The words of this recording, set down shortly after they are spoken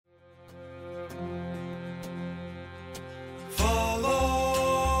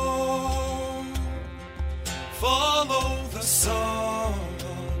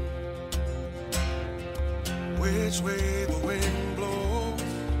which way the wind blows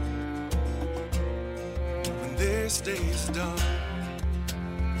when this day is done.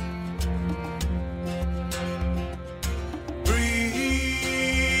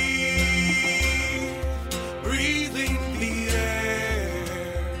 Breathing the air,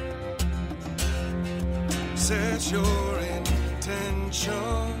 set your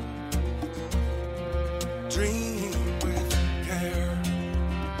intention, dream with care.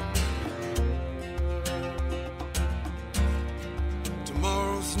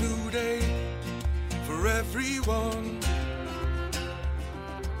 Tomorrow's new day for everyone.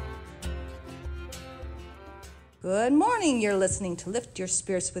 Good morning. You're listening to Lift Your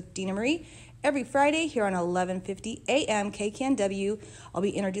Spirits with Dena Marie. Every Friday here on 1150 AM KKNW, I'll be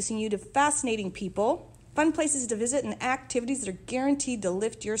introducing you to fascinating people, fun places to visit, and activities that are guaranteed to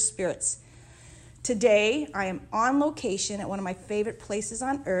lift your spirits. Today, I am on location at one of my favorite places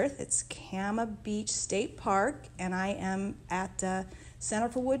on earth. It's Kama Beach State Park, and I am at Center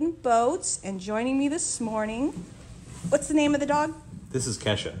for Wooden Boats. And joining me this morning, what's the name of the dog? This is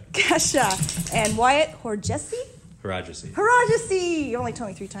Kesha. Kesha. And Wyatt Horgessi? Harajasi. You only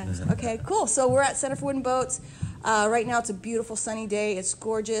told me 3 times. Okay, cool. So we're at Center for Wooden Boats. Right now it's a beautiful sunny day. It's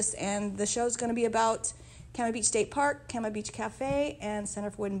gorgeous. And the show's going to be about Kama Beach State Park, Kama Beach Cafe, and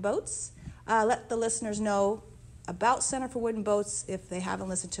Center for Wooden Boats. Let the listeners know about Center for Wooden Boats if they haven't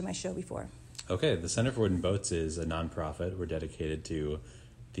listened to my show before. Okay, the Center for Wooden Boats is a nonprofit. We're dedicated to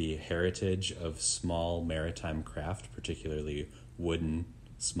the heritage of small maritime craft, particularly wooden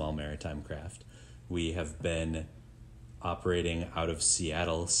small maritime craft. We have been operating out of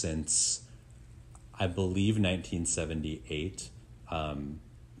Seattle since, I believe, 1978,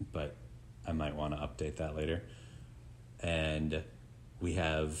 but I might want to update that later. And we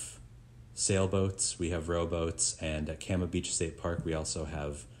have sailboats, we have rowboats, and at Kama Beach State Park we also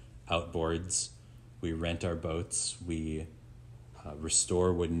have outboards. We rent our boats, we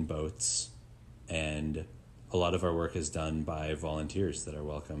restore wooden boats, and a lot of our work is done by volunteers that are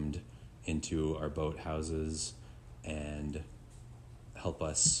welcomed into our boat houses and help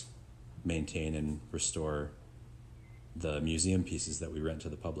us maintain and restore the museum pieces that we rent to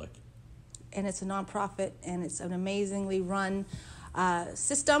the public. And it's a nonprofit, and it's an amazingly run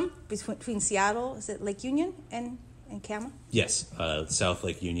system between Seattle, is it Lake Union and Kama? Yes, South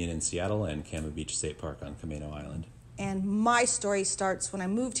Lake Union in Seattle and Kama Beach State Park on Camino Island. And my story starts when I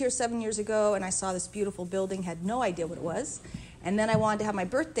moved here 7 years ago, and I saw this beautiful building, had no idea what it was. And then I wanted to have my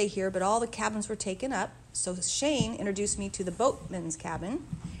birthday here, but all the cabins were taken up. So Shane introduced me to the boatman's cabin,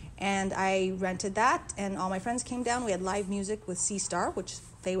 and I rented that, and all my friends came down. We had live music with Sea Star, which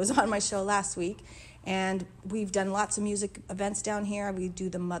Faye was on my show last week. And we've done lots of music events down here. We do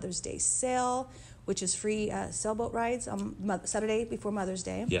the Mother's Day sale, which is free sailboat rides on Saturday before Mother's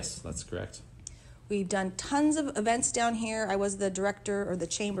Day. Yes, that's correct. We've done tons of events down here. I was the director or the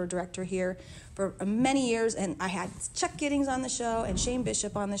chamber director here for many years, and I had Chuck Giddings on the show and Shane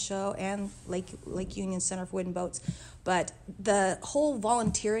Bishop on the show and Lake Union Center for Wooden Boats. But the whole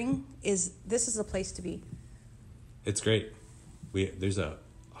volunteering this is a place to be. It's great. There's a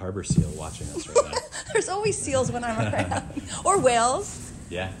harbor seal watching us right now. There's always seals when I'm around. Or whales.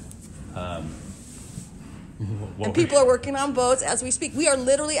 Yeah. And people are working on boats as we speak. We are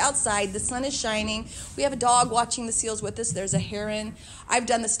literally outside. The sun is shining. We have a dog watching the seals with us. There's a heron. I've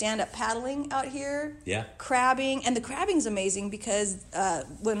done the stand-up paddling out here. Yeah. Crabbing. And the crabbing's amazing because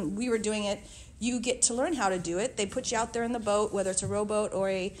when we were doing it, you get to learn how to do it. They put you out there in the boat, whether it's a rowboat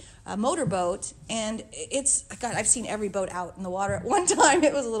or a motorboat. And I've seen every boat out in the water at one time.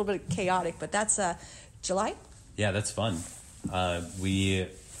 It was a little bit chaotic, but that's July? Yeah, that's fun. We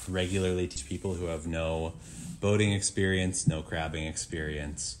regularly teach people who have no boating experience, no crabbing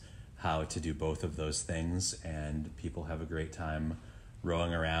experience, how to do both of those things, and people have a great time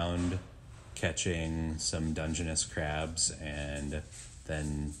rowing around, catching some Dungeness crabs, and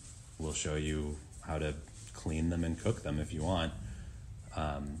then we'll show you how to clean them and cook them if you want.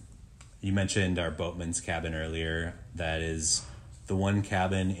 You mentioned our boatman's cabin earlier. That is the one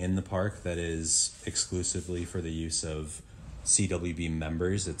cabin in the park that is exclusively for the use of CWB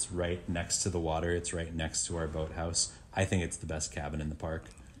members. It's right next to the water. It's right next to our boathouse. I think it's the best cabin in the park.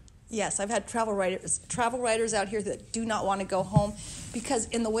 Yes, I've had travel writers out here that do not want to go home because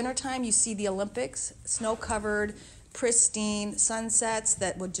in the wintertime you see the Olympics, snow-covered, pristine sunsets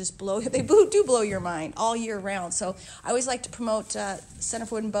that would just they do blow your mind all year round. So I always like to promote Center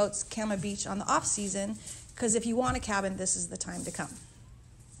for Wooden Boats, Kama Beach on the off-season because if you want a cabin, this is the time to come.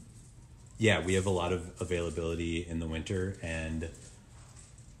 Yeah, we have a lot of availability in the winter, and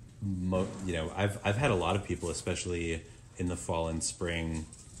I've had a lot of people, especially in the fall and spring,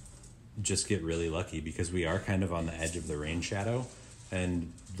 just get really lucky because we are kind of on the edge of the rain shadow,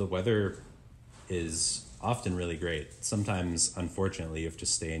 and the weather is often really great. Sometimes, unfortunately, you have to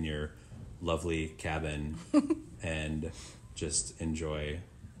stay in your lovely cabin and just enjoy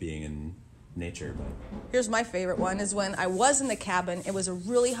being in nature. But here's my favorite one is when I was in the cabin, it was a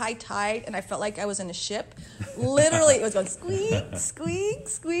really high tide and I felt like I was in a ship. Literally, it was going squeak, squeak,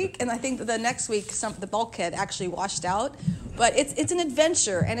 squeak. And I think that the next week, the bulkhead actually washed out. But it's an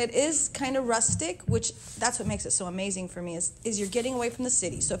adventure, and it is kind of rustic, which that's what makes it so amazing for me is you're getting away from the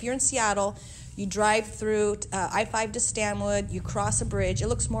city. So if you're in Seattle, you drive through I-5 to Stanwood, you cross a bridge. It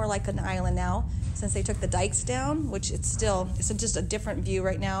looks more like an island now since they took the dikes down, which it's just a different view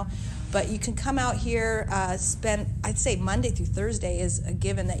right now. But you can come out here, I'd say Monday through Thursday is a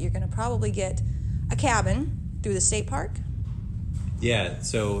given that you're going to probably get a cabin through the state park. Yeah,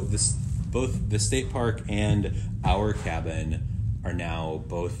 so both the state park and our cabin are now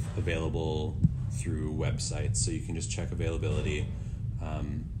both available through websites, so you can just check availability.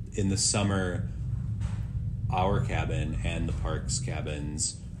 In the summer, our cabin and the park's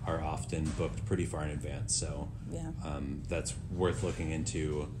cabins are often booked pretty far in advance, so yeah. That's worth looking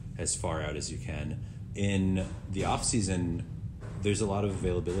into as far out as you can. In the off-season, there's a lot of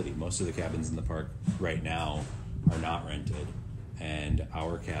availability. Most of the cabins in the park right now are not rented, and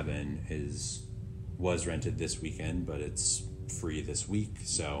our cabin was rented this weekend, but it's free this week.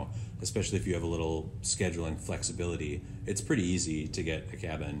 So especially if you have a little scheduling flexibility, it's pretty easy to get a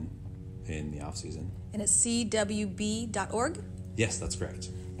cabin in the off season. And it's cwb.org? Yes, that's correct.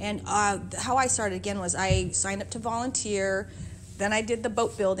 And how I started again was I signed up to volunteer. Then I did the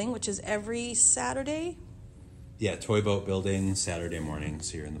boat building, which is every Saturday. Yeah, toy boat building, Saturday mornings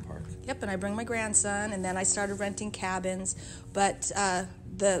here in the park. Yep, and I bring my grandson, and then I started renting cabins. But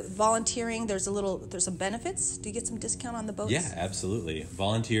the volunteering, there's some benefits. Do you get some discount on the boats? Yeah, absolutely.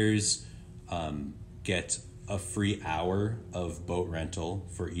 Volunteers get a free hour of boat rental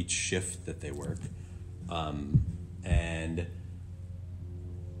for each shift that they work. And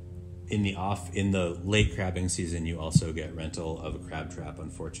in the late crabbing season, you also get rental of a crab trap.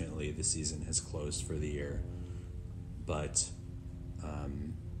 Unfortunately, the season has closed for the year. But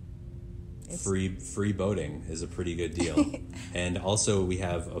free boating is a pretty good deal. And also we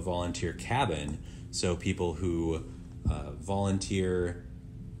have a volunteer cabin, so people who volunteer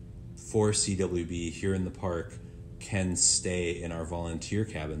for CWB here in the park can stay in our volunteer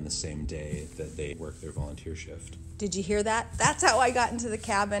cabin the same day that they work their volunteer shift. Did you hear that? That's how I got into the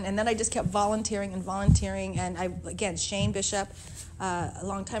cabin, and then I just kept volunteering, and Shane Bishop a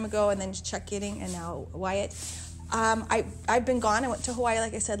long time ago, and then Chuck Gidding, and now Wyatt. I've been gone. I went to Hawaii,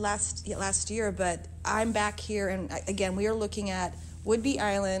 like I said, last year, but I'm back here, and again, we are looking at Whidbey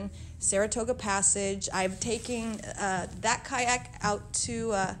Island, Saratoga Passage. I've taken that kayak out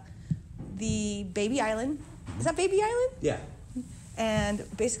to the Baby Island. Is that Baby Island? Yeah. And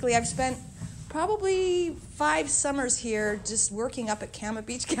basically, I've spent probably 5 summers here just working up at Kama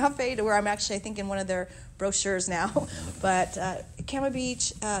Beach Cafe, to where I'm actually, I think, in one of their brochures now. But Kama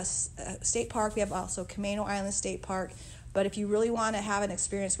Beach State Park, we have also Camano Island State Park. But if you really want to have an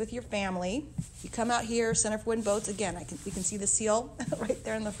experience with your family, you come out here, Center for Wooden Boats. Again, we can see the seal right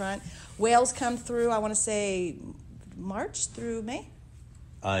there in the front. Whales come through, I want to say, March through May?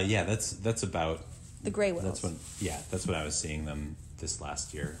 Yeah, that's about... The gray whales. That's when I was seeing them this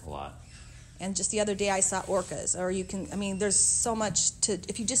last year a lot. And just the other day I saw orcas. There's so much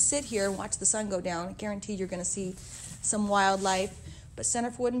if you just sit here and watch the sun go down, guaranteed you're going to see some wildlife. But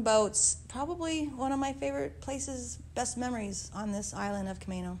Center for Wooden Boats, probably one of my favorite places, best memories on this island of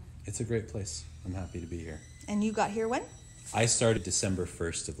Camano. It's a great place. I'm happy to be here. And you got here when? I started December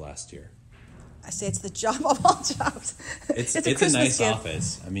 1st of last year. I say it's the job of all jobs. It's a nice gift.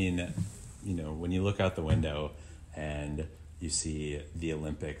 Office. I mean, when you look out the window and you see the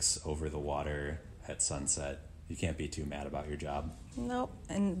Olympics over the water at sunset, you can't be too mad about your job. Nope.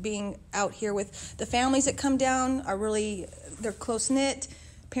 And being out here with the families that come down they're close-knit.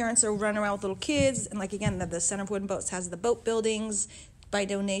 Parents are running around with little kids. And like, again, the Center for Wooden Boats has the boat buildings by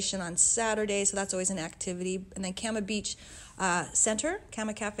donation on Saturday, so that's always an activity. And then Kama Beach Center,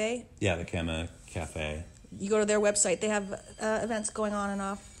 Kama Cafe. Yeah, the Kama Cafe. You go to their website. They have events going on and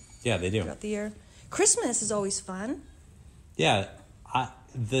off. Yeah, they do. Throughout the year. Christmas is always fun. Yeah,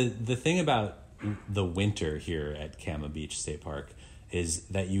 the thing about the winter here at Kama Beach State Park is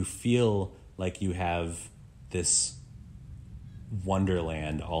that you feel like you have this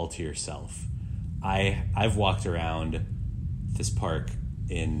wonderland all to yourself. I've walked around this park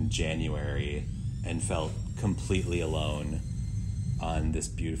in January and felt completely alone on this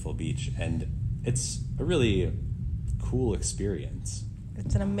beautiful beach, and it's a really cool experience.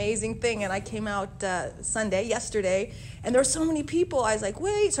 It's an amazing thing. And I came out yesterday, and there were so many people. I was like,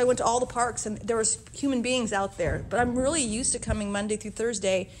 wait. So I went to all the parks, and there was human beings out there. But I'm really used to coming Monday through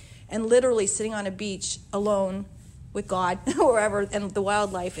Thursday and literally sitting on a beach alone with God or wherever, and the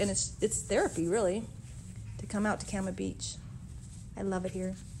wildlife. And it's therapy, really, to come out to Kama Beach. I love it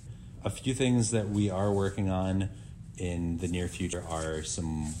here. A few things that we are working on in the near future are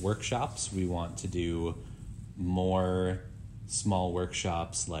some workshops. We want to do more small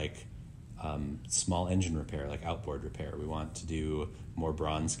workshops like small engine repair, like outboard repair. We want to do more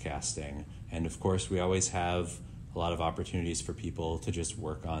bronze casting. And of course, we always have a lot of opportunities for people to just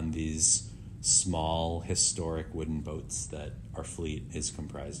work on these small historic wooden boats that our fleet is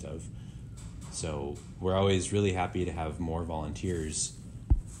comprised of. So we're always really happy to have more volunteers,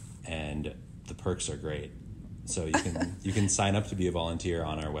 and the perks are great. So you can sign up to be a volunteer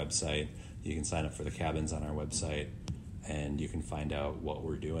on our website. You can sign up for the cabins on our website, and you can find out what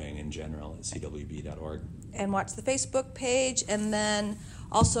we're doing in general at cwb.org. And watch the Facebook page. And then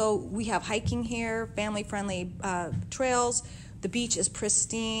also we have hiking here, family-friendly trails. The beach is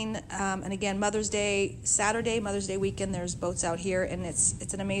pristine. And again, Mother's Day weekend, there's boats out here, and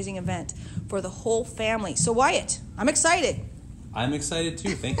it's an amazing event for the whole family. So Wyatt, I'm excited. I'm excited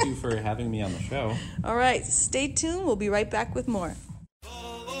too. Thank you for having me on the show. All right, stay tuned. We'll be right back with more.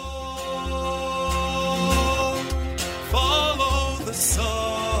 Follow the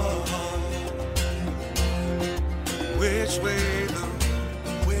sun, which way the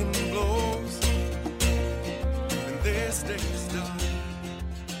wind blows, and this day's done.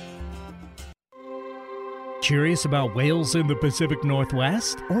 Curious about whales in the Pacific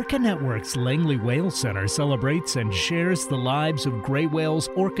Northwest? Orca Network's Langley Whale Center celebrates and shares the lives of gray whales,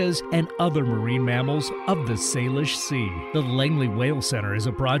 orcas, and other marine mammals of the Salish Sea. The Langley Whale Center is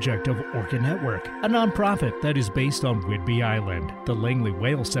a project of Orca Network, a nonprofit that is based on Whidbey Island. The Langley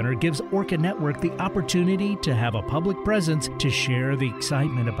Whale Center gives Orca Network the opportunity to have a public presence to share the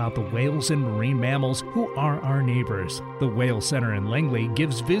excitement about the whales and marine mammals who are our neighbors. The Whale Center in Langley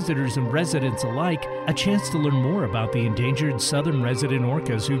gives visitors and residents alike a chance to learn more about the endangered southern resident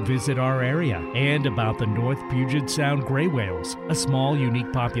orcas who visit our area, and about the North Puget Sound gray whales, a small,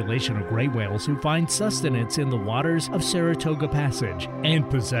 unique population of gray whales who find sustenance in the waters of Saratoga Passage and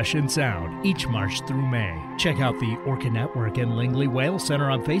Possession Sound each March through May. Check out the Orca Network and Langley Whale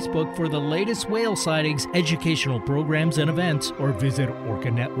Center on Facebook for the latest whale sightings, educational programs, and events, or visit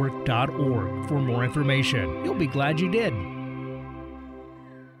orcanetwork.org for more information. You'll be glad you did.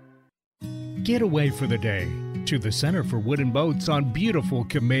 Get away for the day to the Center for Wooden Boats on beautiful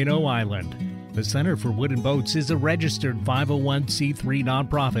Camano Island. The Center for Wooden Boats is a registered 501c3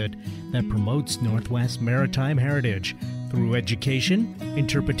 nonprofit that promotes Northwest maritime heritage through education,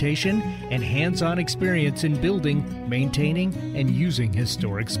 interpretation, and hands-on experience in building, maintaining, and using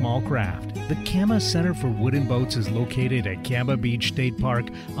historic small craft. The Kama Center for Wooden Boats is located at Kama Beach State Park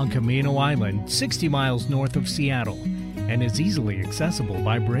on Camano Island, 60 miles north of Seattle, and is easily accessible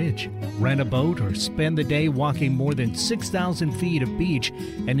by bridge. Rent a boat or spend the day walking more than 6,000 feet of beach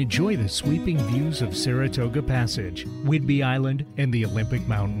and enjoy the sweeping views of Saratoga Passage, Whidbey Island, and the Olympic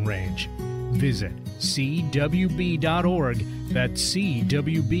Mountain Range. Visit cwb.org, that's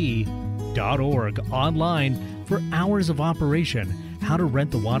cwb.org, online for hours of operation, how to rent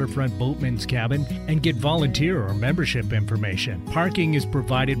the waterfront boatman's cabin, and get volunteer or membership information. Parking is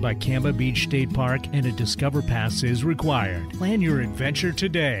provided by Kama Beach State Park, and a Discover Pass is required. Plan your adventure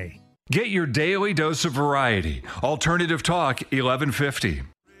today. Get your daily dose of variety. Alternative Talk 1150.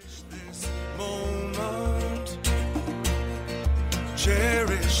 This moment,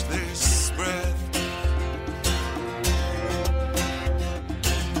 cherish this breath.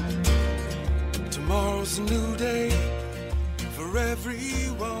 Tomorrow's a new day for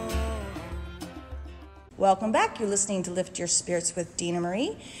everyone. Welcome back. You're listening to Lift Your Spirits with Dena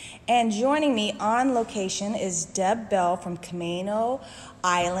Marie. And joining me on location is Deb Bell from Camano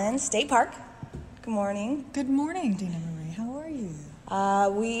Island State Park. Good morning. Good morning, Dena Marie. How are you?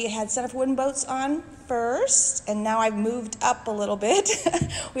 We had Center for Wooden Boats on first, and now I've moved up a little bit.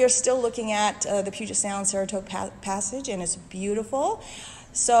 We are still looking at the Puget Sound Saratoga Passage, and it's beautiful.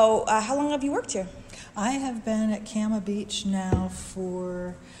 So how long have you worked here? I have been at Kama Beach now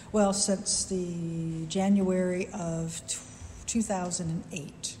since the January of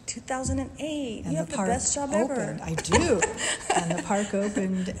 2008. 2008. And you have the best job ever. I do. And the park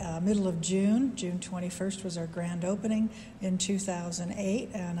opened middle of June. June 21st was our grand opening in 2008,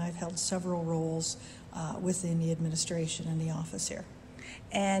 and I've held several roles within the administration and the office here.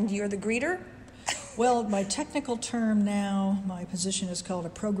 And you're the greeter? Well, my technical term now, my position is called a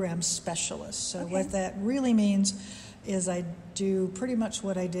program specialist. So Okay. what that really means is I do pretty much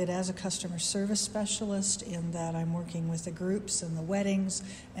what I did as a customer service specialist, in that I'm working with the groups and the weddings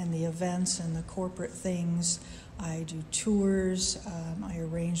and the events and the corporate things. I do tours, I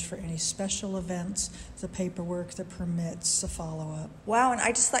arrange for any special events, the paperwork, the permits, the follow-up. Wow, and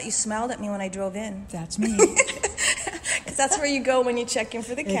I just thought you smiled at me when I drove in. That's me. Because that's where you go when you check in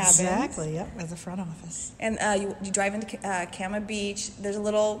for the cabin. Exactly, yep, at the front office. And you drive into Kama Beach. There's a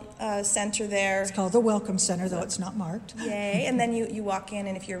little center there. It's called the Welcome Center, though it's not marked. Yay. And then you walk in,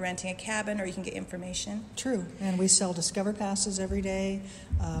 and if you're renting a cabin, or you can get information. True. And we sell Discover Passes every day.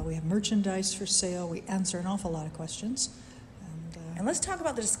 We have merchandise for sale. We answer an awful lot of questions. And let's talk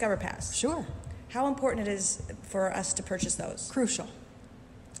about the Discover Pass. Sure. How important it is for us to purchase those. Crucial.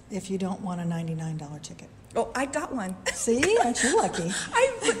 If you don't want a $99 ticket. Oh, I got one. See? Aren't you lucky?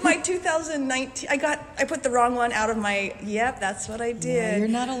 I put my 2019, I put the wrong one out of my, yep, that's what I did. Yeah, you're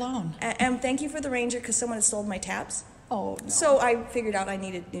not alone. And thank you for the Ranger, because someone had sold my tabs. Oh, no. So I figured out I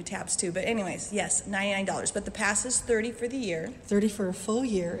needed new tabs too. But anyways, yes, $99. But the pass is $30 for the year. $30 for a full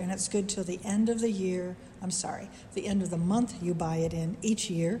year, and it's good till the end of the year. The end of the month you buy it in each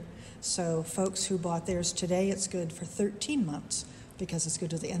year. So folks who bought theirs today, it's good for 13 months. Because it's good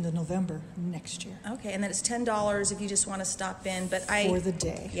to the end of November next year. Okay, and then it's $10 if you just want to stop in. But for the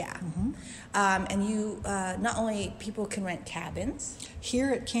day. Yeah. Mm-hmm. And you, not only people can rent cabins. Here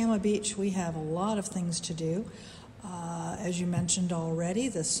at Kama Beach, we have a lot of things to do. As you mentioned already,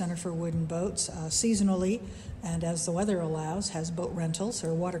 the Center for Wooden Boats, seasonally, and as the weather allows, has boat rentals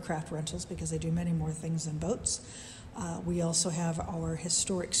or watercraft rentals, because they do many more things than boats. We also have our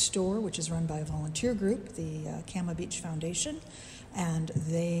historic store, which is run by a volunteer group, the Kama Beach Foundation, and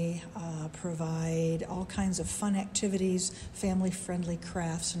they provide all kinds of fun activities, family-friendly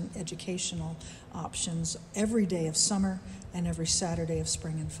crafts, and educational options every day of summer and every Saturday of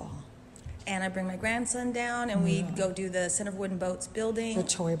spring and fall. And I bring my grandson down, and we go do the Center for Wooden Boats building. The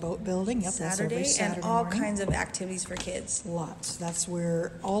toy boat building, yep, that's every Saturday and all morning. Kinds of activities for kids. Lots. That's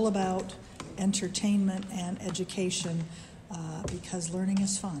where all about entertainment and education, because learning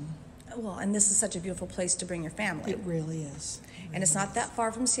is fun. Well, and this is such a beautiful place to bring your family. It really is. And it's not that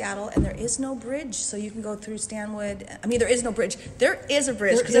far from Seattle, and there is no bridge, so you can go through Stanwood. I mean, there is no bridge. There is a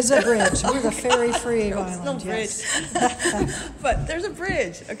bridge. There is a bridge. We're the ferry-free island. No bridge. Yes. But there's a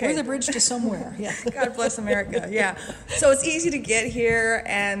bridge. Okay. We're the bridge to somewhere. Yeah. God bless America. Yeah. So it's easy to get here,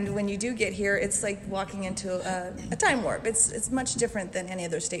 and when you do get here, it's like walking into a time warp. It's much different than any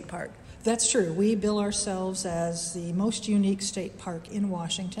other state park. That's true. We bill ourselves as the most unique state park in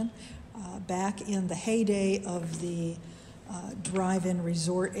Washington. Back in the heyday of the drive-in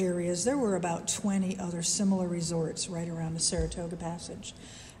resort areas, there were about 20 other similar resorts right around the Saratoga Passage.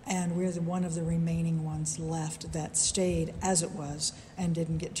 And we're one of the remaining ones left that stayed as it was and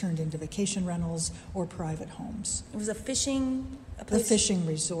didn't get turned into vacation rentals or private homes. It was a place? The fishing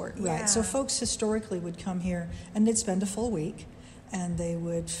resort, yeah. Right. So folks historically would come here and they'd spend a full week, and they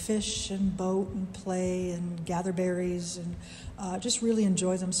would fish and boat and play and gather berries and just really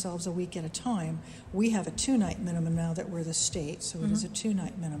enjoy themselves a week at a time. We have a 2-night minimum now that we're the state, so it is a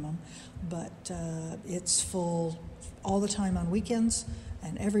 2-night minimum, but it's full all the time on weekends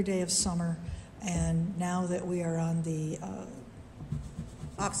and every day of summer. And now that we are on the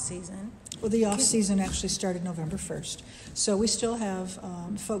off-season. Well, the off-season actually started November 1st. So we still have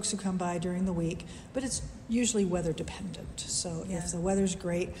folks who come by during the week, but it's usually weather dependent. So if the weather's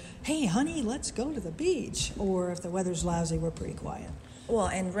great, hey, honey, let's go to the beach. Or if the weather's lousy, we're pretty quiet. Well,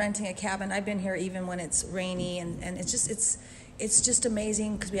 and renting a cabin, I've been here even when it's rainy, and it's just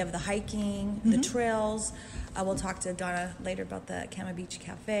amazing because we have the hiking, the trails. We'll talk to Dena later about the Kama Beach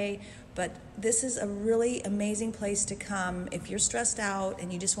Cafe. But this is a really amazing place to come if you're stressed out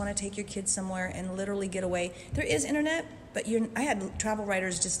and you just want to take your kids somewhere and literally get away. There is internet, but I had travel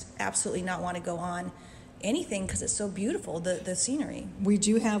writers just absolutely not want to go on anything because it's so beautiful, the scenery. We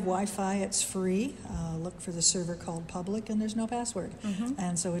do have Wi-Fi. It's free. Look for the server called Public, and there's no password.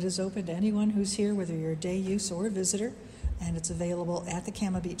 And so it is open to anyone who's here, whether you're a day use or a visitor. And it's available at the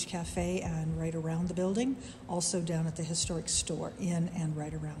Kama Beach Cafe and right around the building, also down at the historic store in and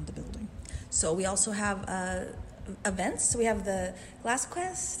right around the building. So we also have events. So we have the Glass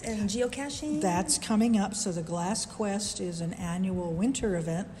Quest and geocaching. That's coming up. So the Glass Quest is an annual winter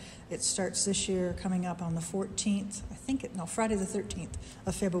event. It starts this year coming up on the 14th, Friday the 13th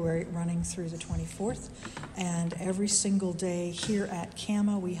of February, running through the 24th. And every single day here at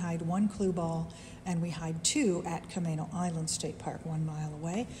Kama, we hide 1 clue ball, and we hide 2 at Camano Island State Park, 1 mile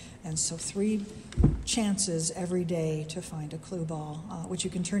away. And so 3 chances every day to find a clue ball, which you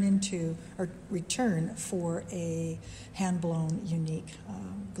can turn into or return for a hand-blown unique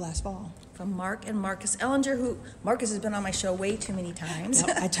glass ball. From Mark and Marcus Ellinger, who Marcus has been on my show way too many times.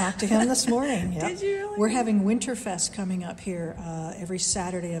 Yep, I talked to him this morning. Yep. Did you really? We're having Winterfest coming up here every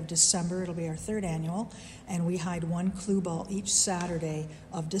Saturday of December. It'll be our third annual, and we hide one clue ball each Saturday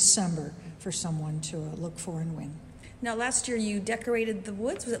of December for someone to look for and win. Now, last year you decorated the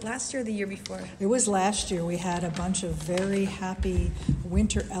woods. Was it last year or the year before? It was last year. We had a bunch of very happy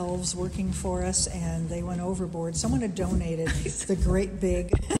winter elves working for us, and they went overboard. Someone had donated the great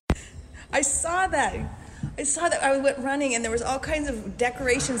big... I saw that. I went running, and there was all kinds of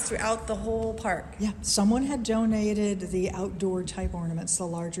decorations throughout the whole park. Yeah, someone had donated the outdoor type ornaments, the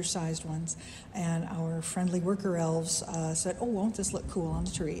larger sized ones, and our friendly worker elves said, oh, won't this look cool on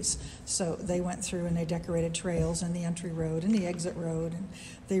the trees? So they went through and they decorated trails and the entry road and the exit road, and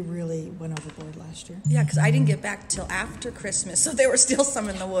they really went overboard last year. Yeah, because I didn't get back till after Christmas, so there were still some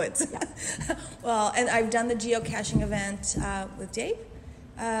in the woods. Yeah. Well, and I've done the geocaching event with Dave.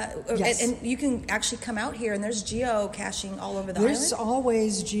 Yes. And you can actually come out here, and there's geocaching all over the There's island.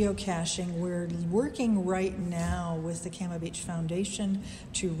 always geocaching. We're working right now with the Kama Beach Foundation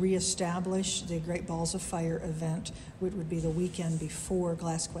to reestablish the Great Balls of Fire event, which would be the weekend before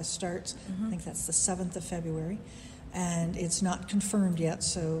Glass Quest starts. I think that's the 7th of February. And it's not confirmed yet,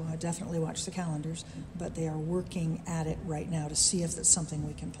 so definitely watch the calendars. But they are working at it right now to see if it's something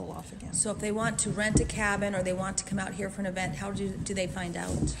we can pull off again. So if they want to rent a cabin or they want to come out here for an event, how do they find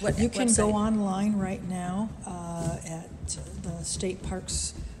out? What You can website? go online right now at the State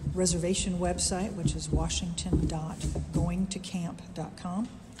Parks Reservation website, which is washington.goingtocamp.com.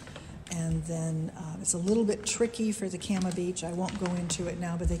 And then it's a little bit tricky for the Kama Beach. I won't go into it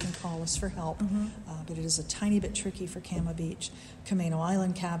now, but they can call us for help. But it is a tiny bit tricky for Kama Beach. Camano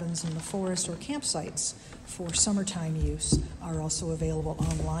Island cabins in the forest or campsites for summertime use are also available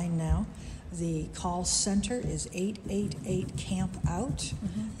online now. The call center is 888-CAMP-OUT,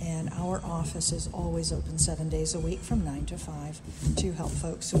 and our office is always open 7 days a week from 9 to 5 to help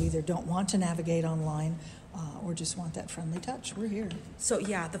folks who either don't want to navigate online or just want that friendly touch. We're here. So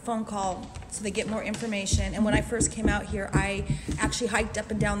yeah, the phone call, so they get more information. And when I first came out here, I actually hiked up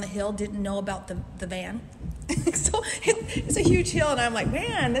and down the hill, didn't know about the van. So it's a huge hill, and I'm like,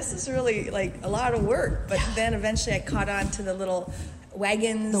 man, this is really like a lot of work. But then eventually I caught on to the little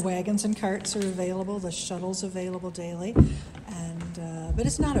wagons. The wagons and carts are available, the shuttle's available daily, and but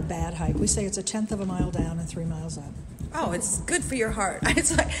it's not a bad hike. We say it's a 1/10 of a mile down and 3 miles up. Oh, it's good for your heart.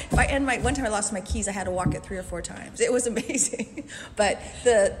 It's like one time I lost my keys, I had to walk it 3 or 4 times. It was amazing. But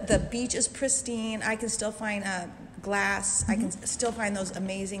the beach is pristine. I can still find glass. I can still find those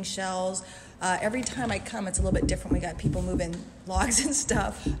amazing shells. Every time I come, it's a little bit different. We got people moving logs and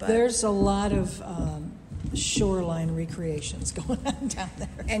stuff. But There's a lot of shoreline recreations going on down there.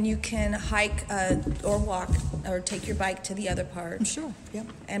 And you can hike or walk or take your bike to the other part. Sure, yep.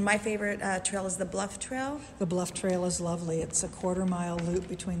 And my favorite trail is the Bluff Trail. The Bluff Trail is lovely. It's a 1/4 mile loop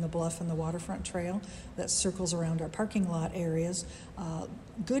between the Bluff and the Waterfront Trail that circles around our parking lot areas.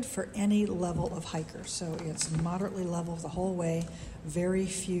 Good for any level of hiker. So it's moderately level the whole way, very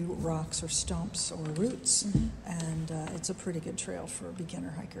few rocks or stumps or roots, and it's a pretty good trail for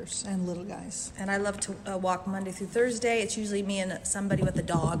beginner hikers and little guys. And I love to walk Monday through Thursday. It's usually me and somebody with a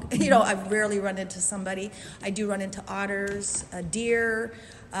dog. You know, I rarely run into somebody. I do run into otters, deer,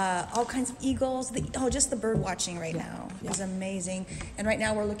 all kinds of eagles. Just the bird watching right now is amazing. And right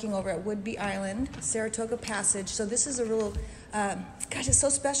now we're looking over at Woodby Island, Saratoga Passage. So this is a real, it's so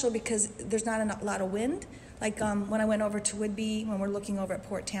special because there's not a lot of wind. Like when I went over to Woodby, when we're looking over at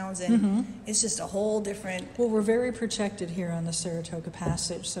Port Townsend, it's just a whole different... Well, we're very protected here on the Saratoga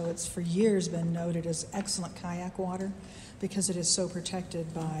Passage, so it's for years been noted as excellent kayak water because it is so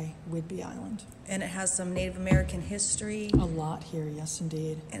protected by Woodby Island. And it has some Native American history. A lot here, yes,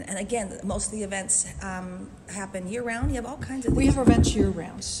 indeed. And again, most of the events happen year-round. You have all kinds of things. We have events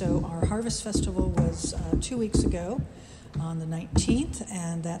year-round. So our Harvest Festival was 2 weeks ago on the 19th,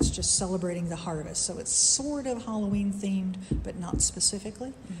 and that's just celebrating the harvest. So it's sort of Halloween-themed, but not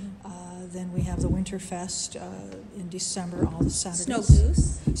specifically. Then we have the Winterfest in December, all the Saturdays. Snow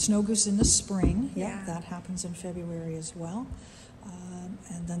Goose. Snow Goose in the spring. Yeah. That happens in February as well.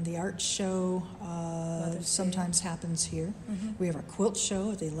 And then the art show sometimes happens here. We have our quilt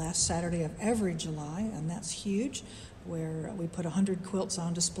show the last Saturday of every July, and that's huge, where we put 100 quilts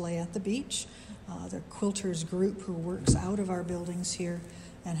on display at the beach. The quilters group who works out of our buildings here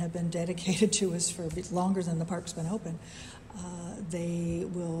and have been dedicated to us for a bit longer than the park's been open They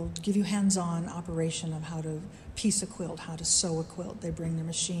will give you hands-on operation of how to piece a quilt, how to sew a quilt. They bring their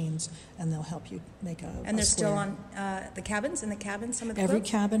machines, and they'll help you make a And they're still square. on the cabins? In the cabins, some of the Every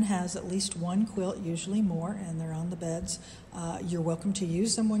quilts? cabin has at least one quilt, usually more, and they're on the beds. You're welcome to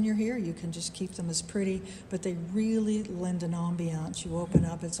use them when you're here. You can just keep them as pretty, but they really lend an ambiance. You open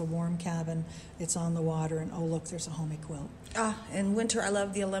up, it's a warm cabin, it's on the water, and oh look, there's a homey quilt. In winter, I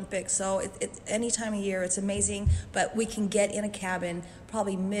love the Olympics, so it's any time of year, it's amazing, but we can get in a cabin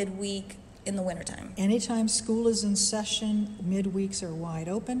probably midweek in the wintertime. Anytime school is in session, midweeks are wide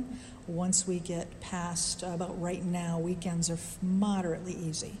open. Once we get past about right now, weekends are moderately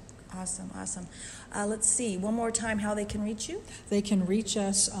easy. Awesome. Let's see, one more time how they can reach you. They can reach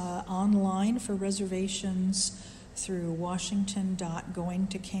us online for reservations through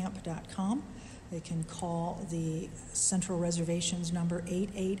washington.goingtocamp.com. They can call the central reservations number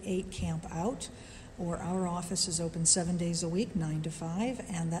 888-CAMP-OUT, or our office is open 7 days a week, 9 to 5,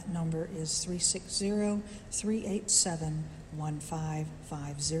 and that number is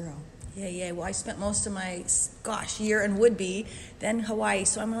 360-387-1550. Yeah. Well, I spent most of my, year in Whidbey, then Hawaii,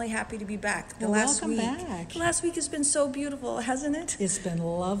 so I'm really happy to be back. Welcome back. The last week has been so beautiful, hasn't it? It's been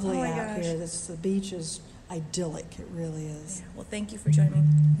lovely Oh my out gosh. here. The beach is idyllic. It really is. Yeah, well, thank you for joining me.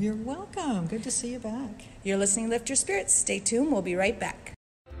 You're welcome. Good to see you back. You're listening to Lift Your Spirits. Stay tuned. We'll be right back.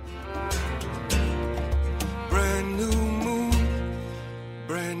 Brand new moon,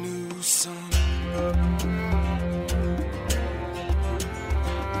 brand new sun.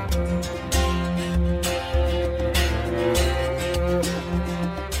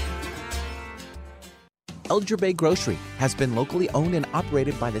 Elder Bay Grocery has been locally owned and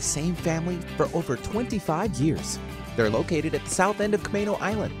operated by the same family for over 25 years. They're located at the south end of Camano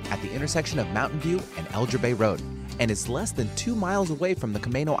Island at the intersection of Mountain View and Elder Bay Road, and is less than 2 miles away from the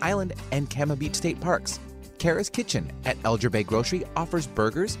Camano Island and Cama Beach State Parks. Kara's Kitchen at Elder Bay Grocery offers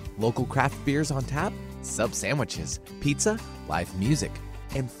burgers, local craft beers on tap, sub sandwiches, pizza, live music,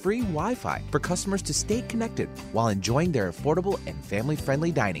 and free Wi-Fi for customers to stay connected while enjoying their affordable and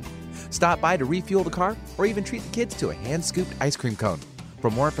family-friendly dining. Stop by to refuel the car or even treat the kids to a hand-scooped ice cream cone.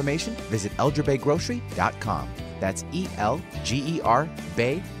 For more information, visit elderbaygrocery.com. That's ELGER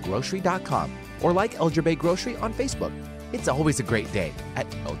baygrocery.com, or like Elder Bay Grocery on Facebook. It's always a great day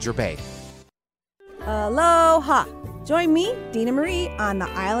at Elder Bay. Aloha! Join me, Dena Marie, on the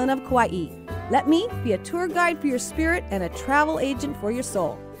island of Kauai. Let me be a tour guide for your spirit and a travel agent for your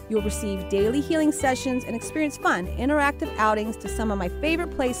soul. You'll receive daily healing sessions and experience fun, interactive outings to some of my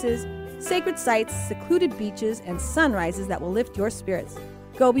favorite places, sacred sites, secluded beaches, and sunrises that will lift your spirits.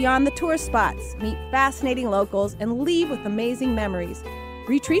 Go beyond the tourist spots, meet fascinating locals, and leave with amazing memories.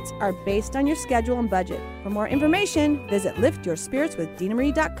 Retreats are based on your schedule and budget. For more information, visit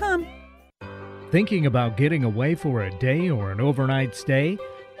liftyourspiritswithdinamarie.com. Thinking about getting away for a day or an overnight stay?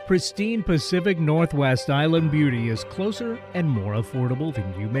 Pristine Pacific Northwest Island beauty is closer and more affordable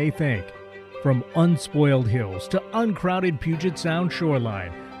than you may think. From unspoiled hills to uncrowded Puget Sound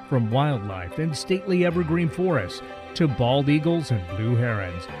shoreline, from wildlife and stately evergreen forests to bald eagles and blue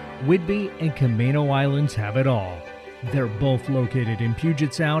herons, Whidbey and Camano Islands have it all. They're both located in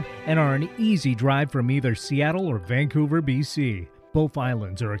Puget Sound and are an easy drive from either Seattle or Vancouver, BC. Both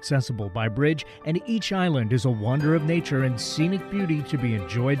islands are accessible by bridge, and each island is a wonder of nature and scenic beauty to be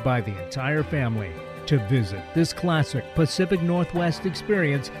enjoyed by the entire family. To visit this classic Pacific Northwest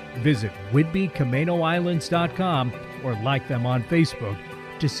experience, visit WhidbeyCamanoIslands.com or like them on Facebook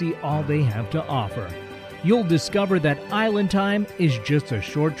to see all they have to offer. You'll discover that island time is just a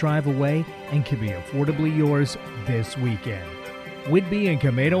short drive away and can be affordably yours this weekend. Whidbey and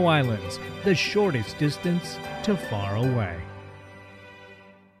Camano Islands, the shortest distance to far away.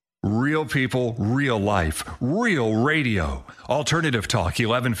 Real people, real life, real radio. Alternative Talk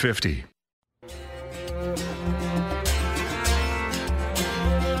 1150.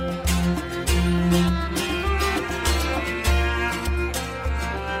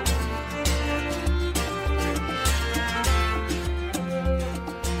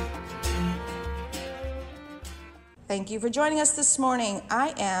 Thank you for joining us this morning.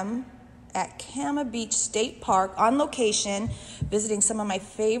 I am at Cama Beach State Park on location, visiting some of my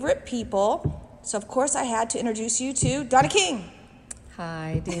favorite people. So, of course, I had to introduce you to Donna King.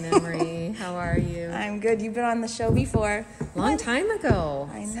 Hi, Dena Marie. How are you? I'm good. You've been on the show before. Long time ago.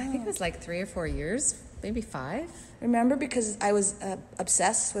 I know. I think it was like 3 or 4 years, maybe 5. Remember, because I was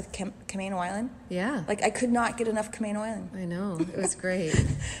obsessed with Camano Island? Yeah. Like, I could not get enough Camano Island. I know. It was great.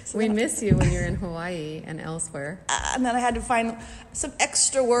 We miss you when you're in Hawaii and elsewhere. And then I had to find some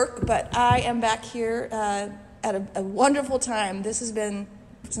extra work, but I am back here at a wonderful time. This has been,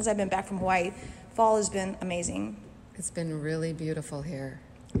 since I've been back from Hawaii, fall has been amazing. It's been really beautiful here,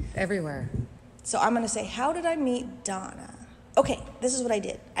 everywhere. So I'm going to say, how did I meet Donna? Okay, this is what I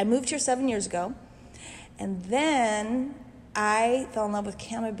did. I moved here 7 years ago, and then I fell in love with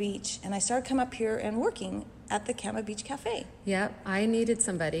Kama Beach, and I started coming up here and working at the Kama Beach Cafe. Yep, I needed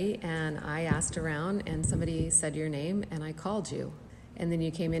somebody, and I asked around, and somebody said your name, and I called you. And then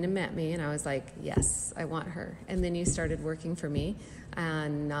you came in and met me, and I was like, yes, I want her. And then you started working for me,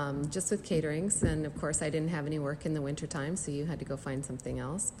 and just with caterings. And, of course, I didn't have any work in the wintertime, so you had to go find something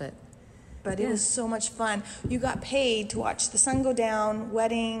else. But It was so much fun. You got paid to watch the sun go down,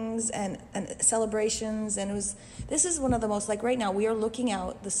 weddings and celebrations, and this is one of the most, like right now, we are looking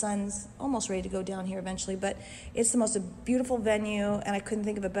out, the sun's almost ready to go down here eventually, but it's the most beautiful venue, and I couldn't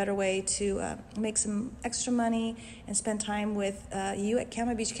think of a better way to make some extra money and spend time with you at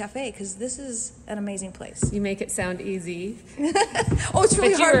Kama Beach Cafe, because this is an amazing place. You make it sound easy. Oh, it's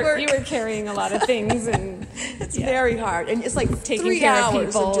really hard work. You were carrying a lot of things, and it's very hard, and it's like taking 3 care hours of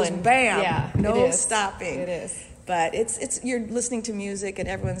people of just and bam. Yeah, no it is. stopping. It is. But it's you're listening to music and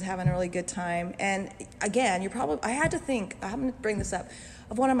everyone's having a really good time. And again, I had to think, I'm going to bring this up,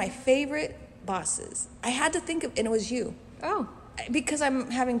 of one of my favorite bosses. I had to think of, and it was you. Oh. Because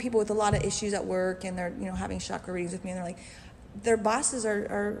I'm having people with a lot of issues at work, and they're, having chakra readings with me, and they're like, their bosses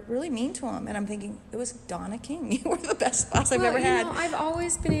are really mean to them. And I'm thinking, it was Donna King. You were the best boss I've ever had. I've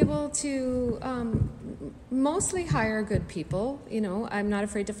always been able to mostly hire good people. I'm not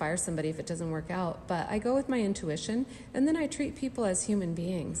afraid to fire somebody if it doesn't work out. But I go with my intuition, and then I treat people as human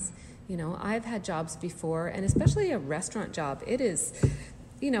beings. I've had jobs before, and especially a restaurant job. It is,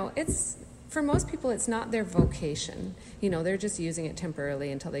 it's... For most people, it's not their vocation. They're just using it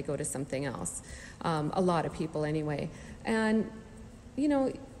temporarily until they go to something else. A lot of people, anyway. And,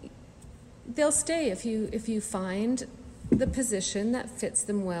 they'll stay if you find the position that fits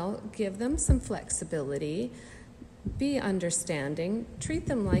them well. Give them some flexibility. Be understanding. Treat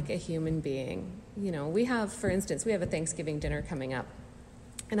them like a human being. We have, for instance, we have a Thanksgiving dinner coming up.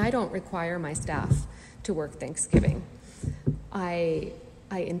 And I don't require my staff to work Thanksgiving.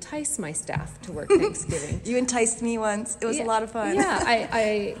 I entice my staff to work Thanksgiving. You enticed me once. It was a lot of fun. Yeah,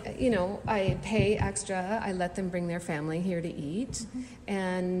 I pay extra. I let them bring their family here to eat.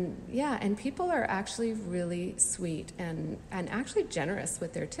 And people are actually really sweet and actually generous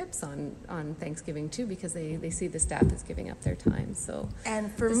with their tips on Thanksgiving too, because they see the staff is giving up their time. So.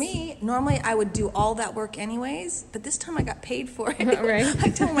 And for me, normally I would do all that work anyways, but this time I got paid for it. Right. I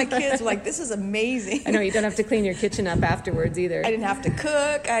tell my kids, like, this is amazing. I know, you don't have to clean your kitchen up afterwards either. I didn't have to cook.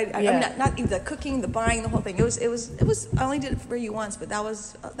 I mean, not even the cooking, the buying, the whole thing. It was. I only did it for you once, but that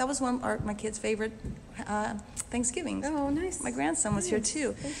was one of my kids' favorite Thanksgivings. Oh, nice. My grandson was here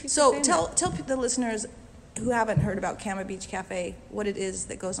too. Thank you So for tell the listeners who haven't heard about Kama Beach Cafe what it is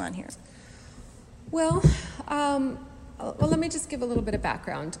that goes on here. Well, let me just give a little bit of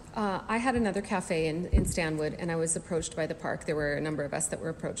background. I had another cafe in Stanwood, and I was approached by the park. There were a number of us that were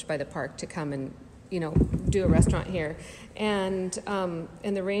approached by the park to come and do a restaurant here. And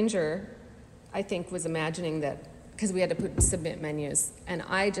the ranger, I think, was imagining that, because we had to submit menus, and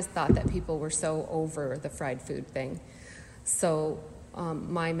I just thought that people were so over the fried food thing. So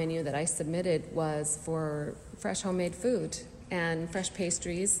my menu that I submitted was for fresh homemade food and fresh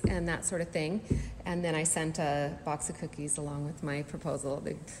pastries and that sort of thing. And then I sent a box of cookies along with my proposal.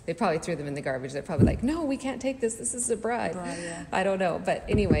 They probably threw them in the garbage. They're probably like, no, we can't take this. This is a bribe. Yeah. I don't know. But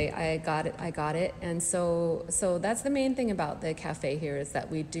anyway, I got it. And so that's the main thing about the cafe here, is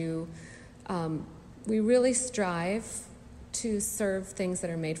that we do, we really strive to serve things that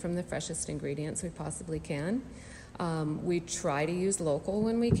are made from the freshest ingredients we possibly can. We try to use local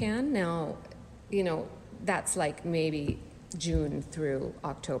when we can. Now, that's like maybe June through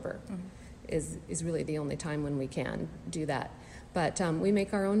October. Mm-hmm. is really the only time when we can do that. But we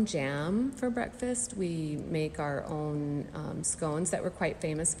make our own jam for breakfast. We make our own scones that we're quite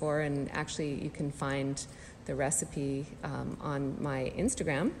famous for, and actually you can find the recipe on my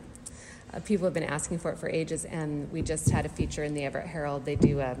Instagram. People have been asking for it for ages, and we just had a feature in the Everett Herald. They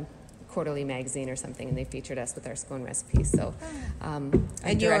do a quarterly magazine or something, and they featured us with our scone recipes. So I'm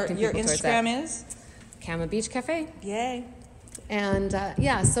and directing your people towards that. Instagram is? Kama Beach Cafe. Yay. And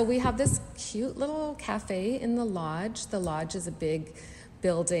so we have this cute little cafe in the Lodge. The Lodge is a big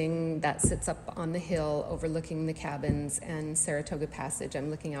building that sits up on the hill overlooking the cabins and Saratoga Passage. I'm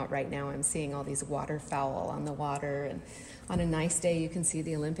looking out right now. I'm seeing all these waterfowl on the water. And on a nice day, you can see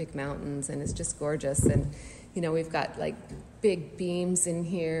the Olympic Mountains, and it's just gorgeous. And, we've got like big beams in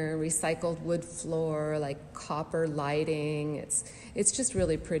here, recycled wood floor, like copper lighting. It's just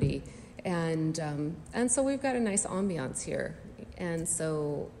really pretty. And so we've got a nice ambiance here. And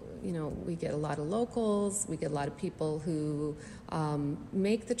so, we get a lot of locals, we get a lot of people who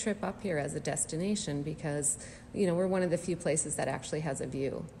make the trip up here as a destination because, we're one of the few places that actually has a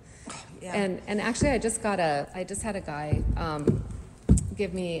view. Yeah. And actually, I just had a guy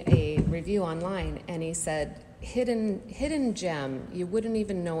give me a review online, and he said, hidden gem, you wouldn't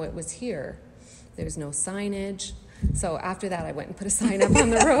even know it was here. There's no signage. So after that, I went and put a sign up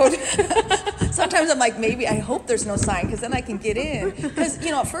on the road. Sometimes I'm like, maybe I hope there's no sign because then I can get in. Because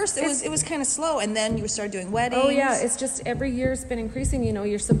at first it was kind of slow, and then you started doing weddings. Oh yeah, it's just every year it's been increasing.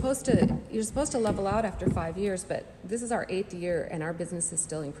 You're supposed to level out after 5 years, but this is our 8th year, and our business is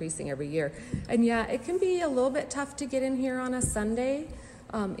still increasing every year. And yeah, it can be a little bit tough to get in here on a Sunday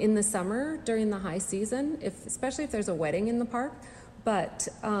in the summer during the high season, especially if there's a wedding in the park. But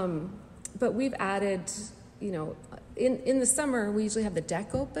we've added. In the summer, we usually have the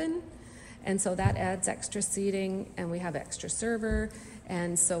deck open, and so that adds extra seating, and we have extra server,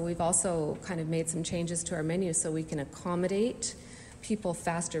 and so we've also kind of made some changes to our menu so we can accommodate people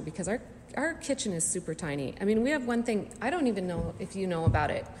faster because our kitchen is super tiny. I mean, we have one thing, I don't even know if you know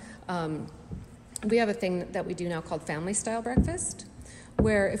about it. We have a thing that we do now called family style breakfast,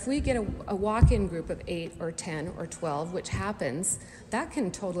 where if we get a walk-in group of 8 or 10 or 12, which happens, that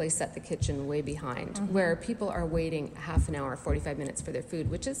can totally set the kitchen way behind, where people are waiting half an hour, 45 minutes for their food,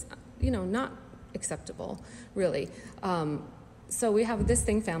 which is, not acceptable, really. So we have this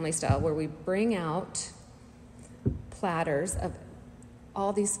thing, family style, where we bring out platters of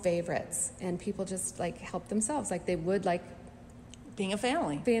all these favorites, and people just, help themselves, like they would, being a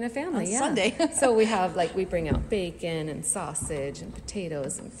family. On yeah. Sunday. So we have, we bring out bacon and sausage and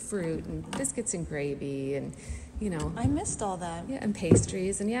potatoes and fruit and biscuits and gravy and, I missed all that. Yeah, and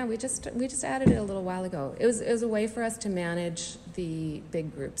pastries. And yeah, we just added it a little while ago. It was a way for us to manage the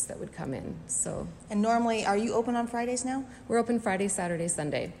big groups that would come in. So. And normally, are you open on Fridays now? We're open Friday, Saturday,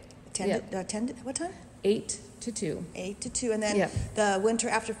 Sunday. What time? 8 to 2. 8 to 2, and then the winter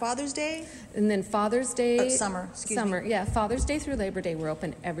after Father's Day? And then Father's Day... summer, Summer, yeah. Father's Day through Labor Day, we're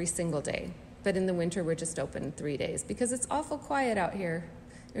open every single day. But in the winter, we're just open 3 days because it's awful quiet out here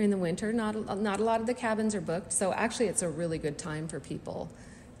in the winter. Not a lot of the cabins are booked, so actually it's a really good time for people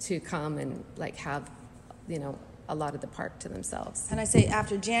to come and, have, a lot of the park to themselves. And I say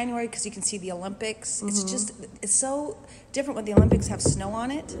after January because you can see the Olympics. It's so different when the Olympics have snow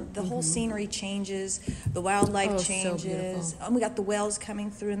on it. The whole scenery changes, the wildlife changes. So and we got the whales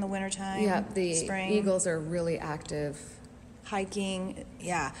coming through in the wintertime. Yeah, the spring. Eagles are really active. Hiking,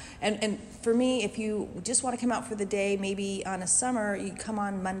 yeah. And for me, if you just want to come out for the day, maybe on a summer, you come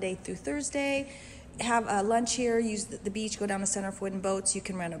on Monday through Thursday, have a lunch here, use the beach, go down to Center for Wooden Boats. You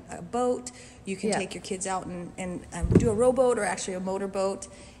can rent a boat. You can take your kids out and do a rowboat or actually a motorboat,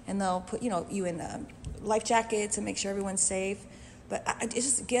 and they'll put you in life jackets and make sure everyone's safe. But I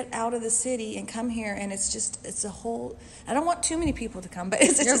just get out of the city and come here, and it's a whole. I don't want too many people to come, but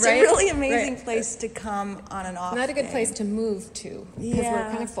it's just a really amazing place to come on an off. Not a good day. place to move to because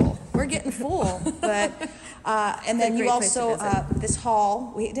we're kind of full. We're getting full, but and then you also this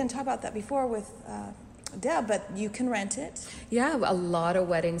hall. We didn't talk about that before with Deb, but you can rent it. Yeah, a lot of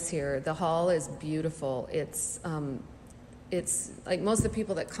weddings here. The hall is beautiful. It's like most of the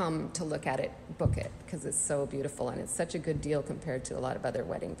people that come to look at it book it because it's so beautiful and it's such a good deal compared to a lot of other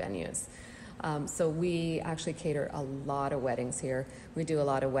wedding venues. So we actually cater a lot of weddings here. We do a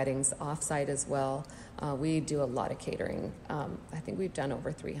lot of weddings off-site as well. We do a lot of catering. I think we've done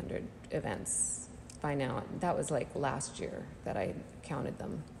over 300 events by now. That was last year that I counted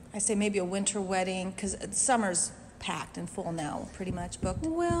them. I say maybe a winter wedding because summer's packed and full now, pretty much booked.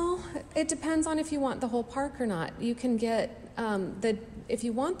 Well, it depends on if you want the whole park or not. You can get if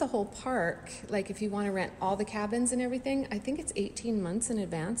you want the whole park, if you want to rent all the cabins and everything, I think it's 18 months in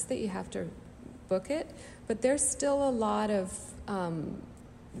advance that you have to book it. But there's still a lot of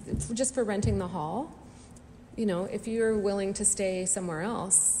just for renting the hall. If you're willing to stay somewhere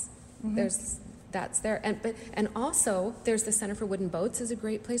else, that's there. And also there's the Center for Wooden Boats is a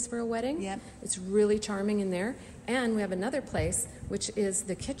great place for a wedding. Yep. It's really charming in there. And we have another place, which is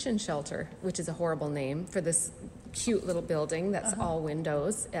the Kitchen Shelter, which is a horrible name for this cute little building that's all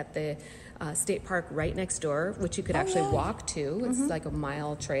windows at the state park right next door, which you could actually walk to. It's like a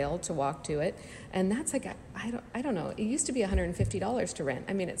mile trail to walk to it. And that's I don't know, it used to be $150 to rent.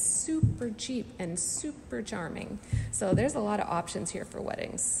 I mean, it's super cheap and super charming. So there's a lot of options here for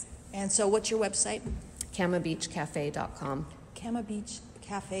weddings. And so what's your website? CamaBeachCafe.com.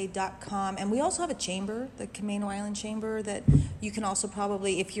 CamaBeachCafe.com. And we also have a chamber, the Camino Island Chamber, that you can also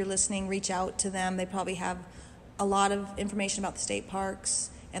probably, if you're listening, reach out to them. They probably have a lot of information about the state parks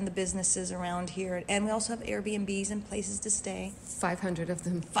and the businesses around here. And we also have Airbnbs and places to stay. 500 of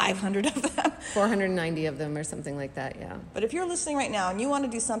them. 500 of them. 490 of them or something like that, yeah. But if you're listening right now and you want to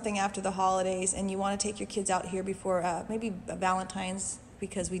do something after the holidays and you want to take your kids out here before maybe Valentine's,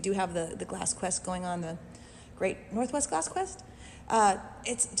 because we do have the Glass Quest going on, the Great Northwest Glass Quest,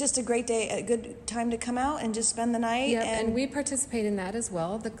 it's just a great day, a good time to come out and just spend the night. Yeah, and we participate in that as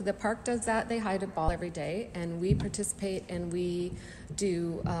well. The park does that. They hide a ball every day, and we participate, and we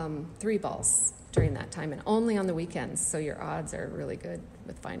do 3 balls during that time, and only on the weekends, so your odds are really good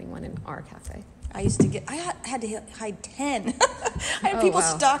with finding one in our cafe. I had to hide 10. I had people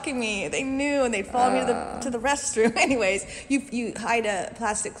stalking me. They knew, and they'd follow me to the restroom. Anyways, you hide a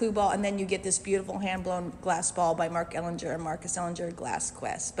plastic clue ball, and then you get this beautiful hand-blown glass ball by Marcus Ellinger Glass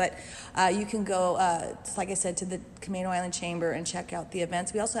Quest. But you can go, like I said, to the Camino Island Chamber and check out the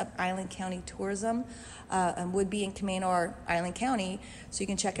events. We also have Island County Tourism, and would be in Camino or Island County, so you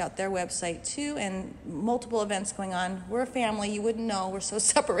can check out their website too, and multiple events going on. We're a family. You wouldn't know. We're so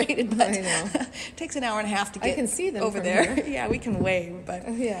separated, but I know. it takes an hour and a half to get I can see them over from there. Here. Yeah, we can wave,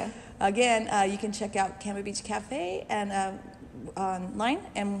 but yeah. Again, you can check out Cama Beach Cafe and online,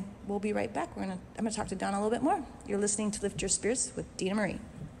 and we'll be right back. I'm going to talk to Donna a little bit more. You're listening to Lift Your Spirits with Dena Marie.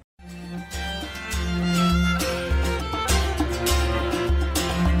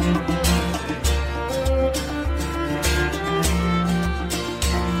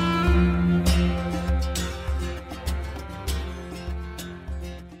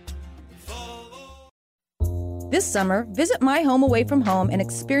 This summer, visit my home away from home and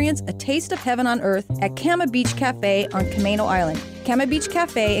experience a taste of heaven on earth at Cama Beach Cafe on Camino Island. Cama Beach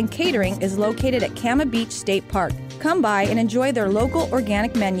Cafe and Catering is located at Cama Beach State Park. Come by and enjoy their local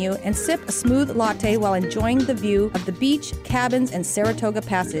organic menu and sip a smooth latte while enjoying the view of the beach, cabins, and Saratoga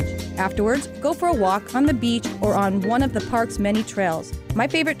Passage. Afterwards, go for a walk on the beach or on one of the park's many trails. My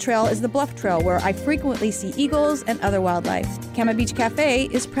favorite trail is the Bluff Trail, where I frequently see eagles and other wildlife. Cama Beach Cafe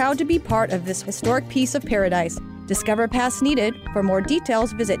is proud to be part of this historic piece of paradise. Discover pass needed. For more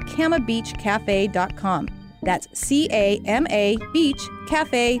details, visit camabeachcafe.com. That's CAMA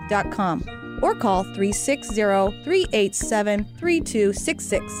beachcafe.com. Or call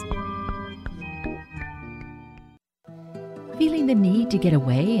 360-387-3266. Feeling the need to get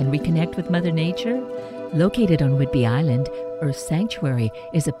away and reconnect with Mother Nature? Located on Whidbey Island, Earth Sanctuary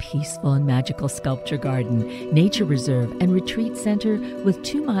is a peaceful and magical sculpture garden, nature reserve, and retreat center with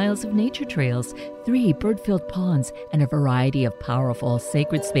 2 miles of nature trails, 3 bird-filled ponds, and a variety of powerful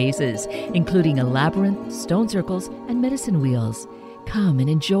sacred spaces, including a labyrinth, stone circles, and medicine wheels. Come and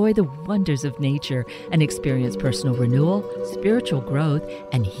enjoy the wonders of nature and experience personal renewal, spiritual growth,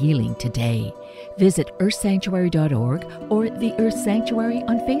 and healing today. Visit earthsanctuary.org or the Earth Sanctuary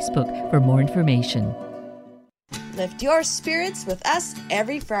on Facebook for more information. Lift your spirits with us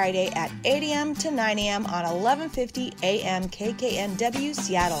every Friday at 8 a.m. to 9 a.m. on 1150 AM KKNW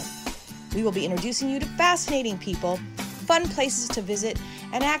Seattle. We will be introducing you to fascinating people, fun places to visit,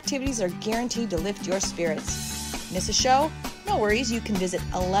 and activities that are guaranteed to lift your spirits. Miss a show? No worries, you can visit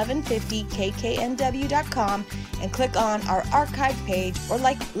 1150kknw.com and click on our archive page, or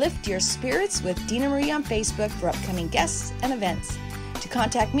like Lift Your Spirits with Dena Marie on Facebook for upcoming guests and events. To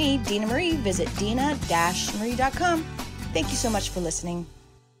contact me, Dena Marie, visit dena-marie.com. Thank you so much for listening.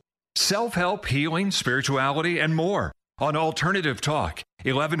 Self-help, healing, spirituality, and more on Alternative Talk,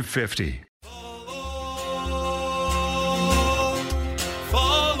 1150.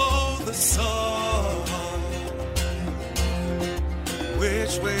 Follow the sun,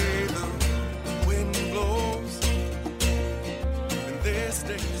 which way the wind blows, and this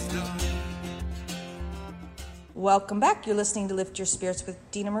day's done. Welcome back. You're listening to Lift Your Spirits with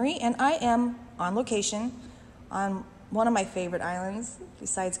Dena Marie, and I am on location on one of my favorite islands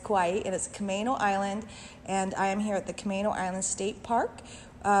besides Kauai, and it's Camino Island, and I am here at the Camino Island State Park.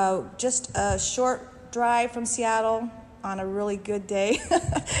 Just a short drive from Seattle on a really good day.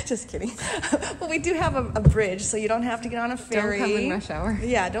 Just kidding. But we do have a bridge, so you don't have to get on a ferry. Don't come in rush hour.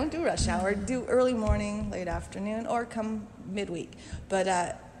 Yeah, don't do rush hour. Do early morning, late afternoon, or come midweek,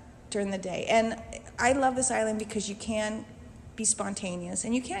 but during the day. And I love this island because you can be spontaneous,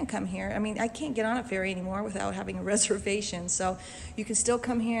 and you can come here. I mean, I can't get on a ferry anymore without having a reservation, so you can still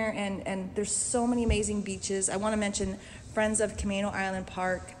come here, and there's so many amazing beaches. I want to mention Friends of Camino Island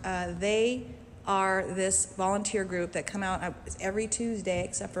Park. They are this volunteer group that come out every Tuesday,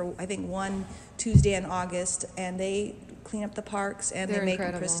 except for I think one Tuesday in August, and they clean up the parks and they make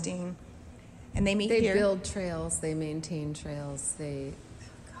them pristine. And they meet here. They build trails, they maintain trails,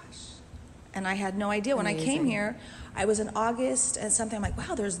 And I had no idea when I came here. I was in August and something. I'm like,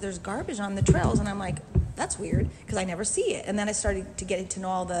 wow, there's garbage on the trails, and I'm like, that's weird, because I never see it. And then I started to get to know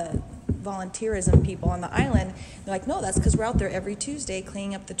all the volunteerism people on the island. They're like, no, that's because we're out there every Tuesday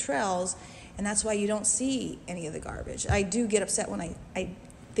cleaning up the trails, and that's why you don't see any of the garbage. I do get upset when I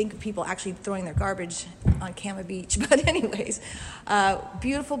think of people actually throwing their garbage on Kama Beach. But anyways,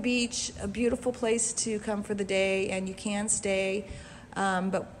 beautiful beach, a beautiful place to come for the day, and you can stay.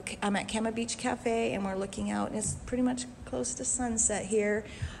 But I'm at Kama Beach Cafe, and we're looking out, and it's pretty much close to sunset here.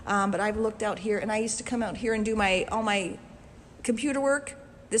 But I've looked out here, and I used to come out here and do all my computer work.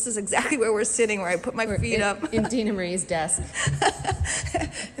 This is exactly where we're sitting, where I put my feet up. In Dena Marie's desk.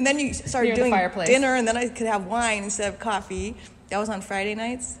 And then you started doing dinner, and then I could have wine instead of coffee. That was on Friday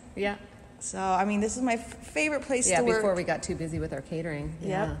nights. Yeah. So, I mean, this is my favorite place to work. Yeah, before we got too busy with our catering.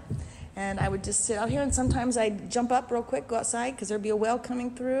 Yeah. Yep. And I would just sit out here, and sometimes I'd jump up real quick, go outside, because there'd be a whale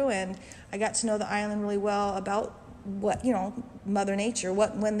coming through, and I got to know the island really well about what, Mother Nature,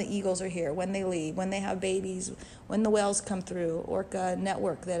 when the eagles are here, when they leave, when they have babies, when the whales come through. Orca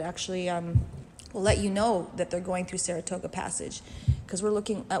network that actually will let you know that they're going through Saratoga Passage. Because we're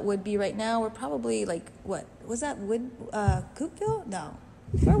looking at Woodby right now. We're probably what was that, Coopville? No.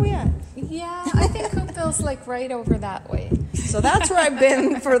 Where are we at? Yeah, I think Coopville's right over that way. So that's where I've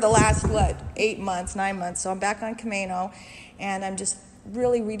been for the last, 9 months. So I'm back on Camino, and I'm just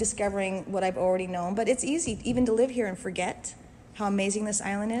really rediscovering what I've already known. But it's easy even to live here and forget how amazing this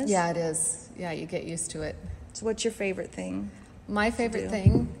island is. Yeah, it is. Yeah, you get used to it. So what's your favorite thing? My favorite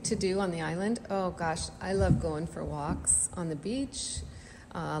thing to do on the island, oh gosh, I love going for walks on the beach,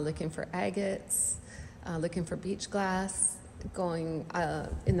 looking for agates, looking for beach glass, going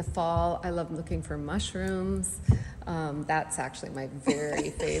in the fall, I love looking for mushrooms. That's actually my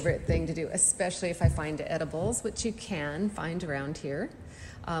very favorite thing to do, especially if I find edibles, which you can find around here,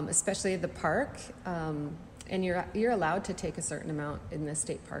 especially at the park. And you're allowed to take a certain amount in the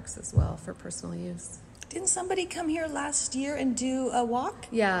state parks as well for personal use. Didn't somebody come here last year and do a walk?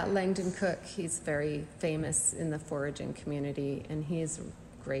 Yeah, Langdon Cook. He's very famous in the foraging community, and he's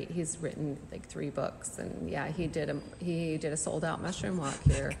great. He's written 3 books, and yeah, he did a sold out mushroom walk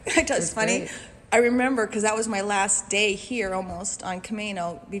here. It's funny. Great. I remember, because that was my last day here almost on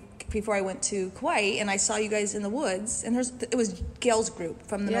Camino before I went to Kauai, and I saw you guys in the woods, and it was Gail's group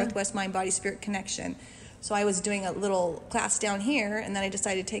from the Northwest Mind Body Spirit Connection. So I was doing a little class down here, and then I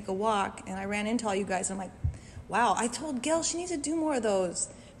decided to take a walk, and I ran into all you guys. And I'm like, wow, I told Gail she needs to do more of those.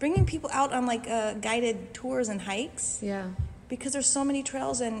 Bringing people out on guided tours and hikes. Yeah. Because there's so many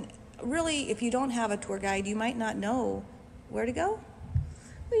trails, and really, if you don't have a tour guide, you might not know where to go.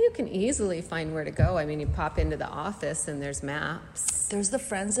 Well, you can easily find where to go. I mean, you pop into the office and there's maps. There's the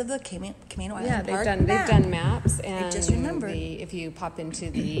Friends of the Camino Island Park. Yeah, they've done maps. And I just remembered. If you pop into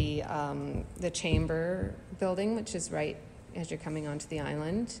the chamber building, which is right as you're coming onto the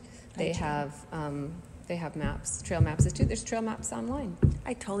island, they have maps, trail maps too. There's trail maps online.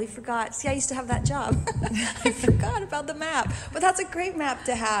 I totally forgot. See, I used to have that job. I forgot about the map. But that's a great map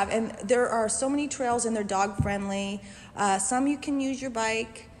to have. And there are so many trails, and they're dog friendly. Some you can use your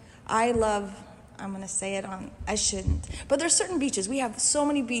bike. I'm going to say it I shouldn't. But there's certain beaches. We have so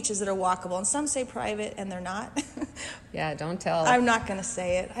many beaches that are walkable, and some say private, and they're not. Yeah, don't tell. I'm not going to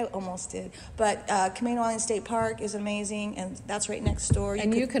say it. I almost did. But Camino Island State Park is amazing, and that's right next door.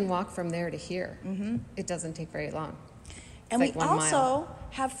 You can walk from there to here. Mm-hmm. It doesn't take very long. And we also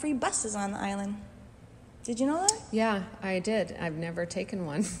have free buses on the island. Did you know that? Yeah, I did. I've never taken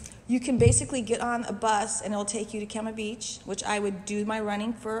one. You can basically get on a bus, and it'll take you to Kama Beach, which I would do my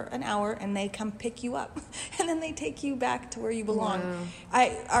running for an hour, and they come pick you up. And then they take you back to where you belong.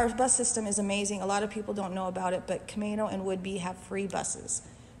 Wow. Our bus system is amazing. A lot of people don't know about it, but Camino and Woodby have free buses.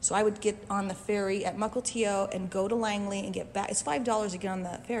 So I would get on the ferry at Mukilteo and go to Langley and get back. It's $5 to get on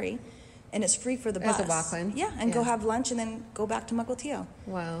the ferry. And it's free for the bus. As a walk-in? Yeah, and go have lunch and then go back to Mukilteo.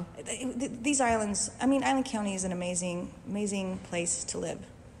 Wow. These islands, Island County is an amazing, amazing place to live.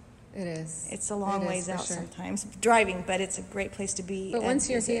 It is. It's a long ways out sometimes, driving, but it's a great place to be. But once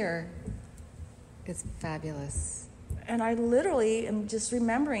you're here, it's fabulous. And I literally am just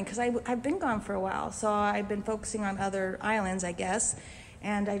remembering, because I've been gone for a while, so I've been focusing on other islands, I guess.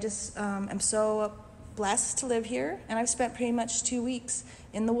 And I just am so blessed to live here, and I've spent pretty much 2 weeks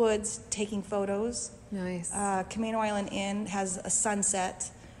in the woods taking photos. Nice. Camino Island Inn has a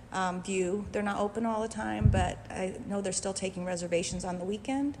sunset view. They're not open all the time, but I know they're still taking reservations on the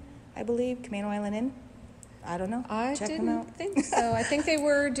weekend, I believe. Camino Island Inn. I don't know. Check them out. I didn't think so. I think they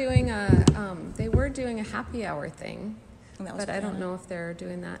were doing a happy hour thing, but I don't know if they're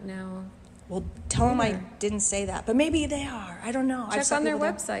doing that now. Well, tell them I didn't say that, but maybe they are. I don't know. Check on their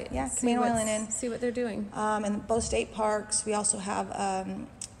website. Yeah, Camino Island Inn. See what they're doing. And both state parks. We also have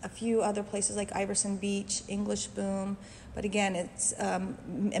a few other places like Iverson Beach, English Boom. But again, it's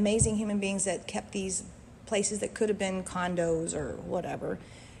amazing human beings that kept these places that could have been condos or whatever.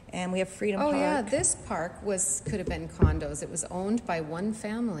 And we have Freedom Park. Oh yeah, this park could have been condos. It was owned by one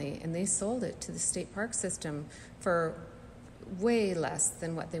family, and they sold it to the state park system for way less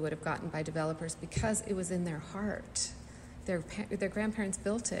than what they would have gotten by developers because it was in their heart. Their grandparents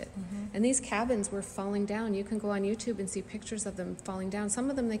built it. And these cabins were falling down. You can go on YouTube and see pictures of them falling down. Some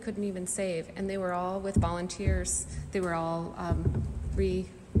of them they couldn't even save, and they were all with volunteers. They were all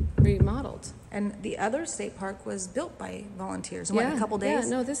remodeled. And the other state park was built by volunteers in a couple days.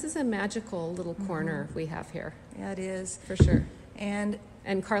 Yeah, no, this is a magical little corner we have here. Yeah, it is. For sure. And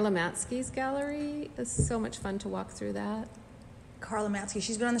Carla Matsky's gallery is so much fun to walk through that. Carla Matsky,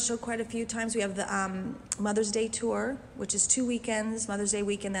 she's been on the show quite a few times. We have the Mother's Day tour, which is 2 weekends, Mother's Day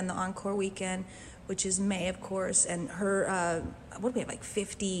weekend, then the Encore weekend, which is May, of course. And her, what do we have, like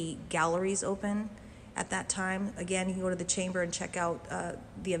 50 galleries open at that time. Again, you can go to the chamber and check out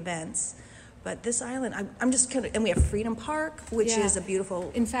the events. But this island, I'm just kind of, and we have Freedom Park, which is a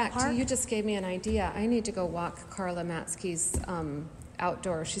beautiful In fact, park. you just gave me an idea. I need to go walk Carla Matsky's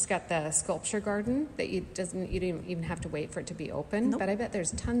outdoor. She's got the sculpture garden that you don't even have to wait for it to be open. Nope. But I bet there's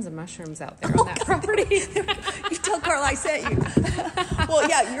tons of mushrooms out there on that property. You tell Carla I sent you. Well,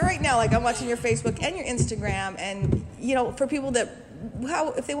 yeah, you're right now. Like I'm watching your Facebook and your Instagram, and for people that,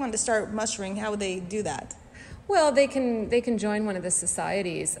 if they wanted to start mushrooming, how would they do that? Well, they can join one of the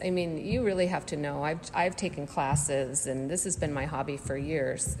societies. I mean, you really have to know. I've taken classes, and this has been my hobby for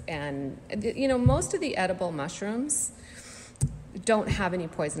years. And most of the edible mushrooms don't have any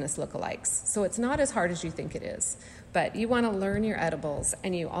poisonous lookalikes, so it's not as hard as you think it is. But you want to learn your edibles,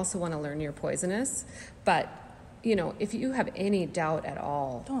 and you also want to learn your poisonous. But if you have any doubt at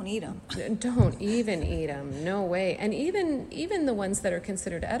all, don't eat them. Don't even eat them. No way. And even the ones that are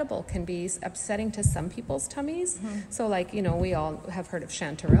considered edible can be upsetting to some people's tummies. So we all have heard of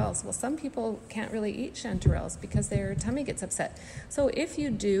chanterelles. Well, some people can't really eat chanterelles because their tummy gets upset. So if you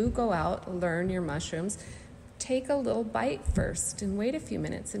do go out, learn your mushrooms, take a little bite first and wait a few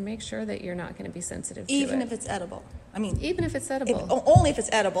minutes and make sure that you're not going to be sensitive to it. Even if it's edible. Even if it's edible. Only if it's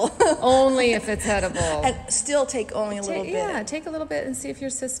edible. Only if it's edible. And still take only a little bit. Yeah, take a little bit and see if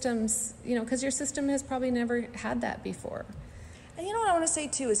your system's, because your system has probably never had that before. And what I want to say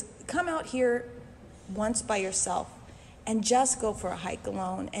too is come out here once by yourself and just go for a hike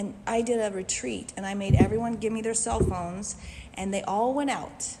alone. And I did a retreat, and I made everyone give me their cell phones, and they all went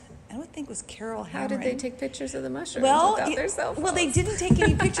out. I would think it was Carol Hammer. How did they take pictures of the mushrooms without their cell phones? Well, they didn't take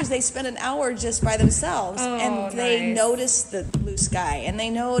any pictures. They spent an hour just by themselves, and they noticed the blue sky, and they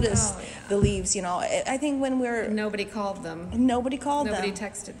noticed the leaves. I think when nobody called them. Nobody called them. Nobody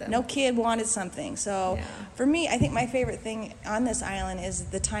texted them. No kid wanted something. So for me, I think my favorite thing on this island is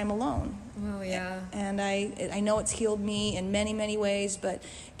the time alone. Oh yeah. And I know it's healed me in many, many ways, but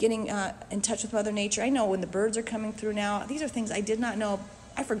getting in touch with Mother Nature. I know when the birds are coming through now. These are things I did not know.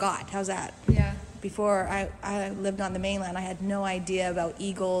 I forgot. How's that? Yeah. Before I lived on the mainland, I had no idea about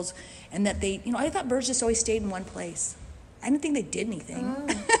eagles, and that they, I thought birds just always stayed in one place. I didn't think they did anything. Oh,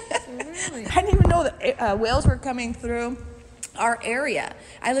 really? I didn't even know that whales were coming through our area.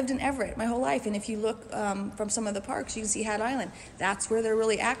 I lived in Everett my whole life, and if you look from some of the parks, you can see Hat Island. That's where they're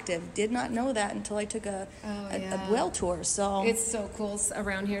really active. Did not know that until I took a whale tour. So it's so cool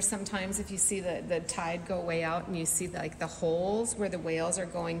around here. Sometimes if you see the tide go way out, and you see the holes where the whales are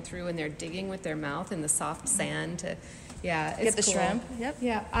going through, and they're digging with their mouth in the soft sand to, it's get the cool. shrimp. Yep.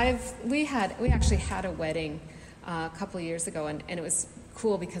 Yeah, we actually had a wedding a couple of years ago, and it was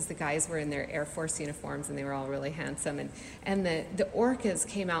cool because the guys were in their Air Force uniforms, and they were all really handsome, and the orcas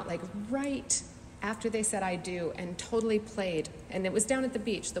came out right after they said I do, and totally played. And it was down at the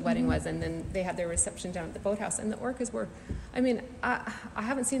beach, the wedding was, and then they had their reception down at the boathouse, and the orcas were, I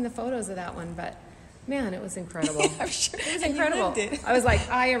haven't seen the photos of that one, but man, it was incredible. I'm sure. It was incredible. I was like,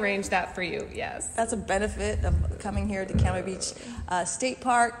 I arranged that for you. Yes. That's a benefit of coming here to Camel Beach State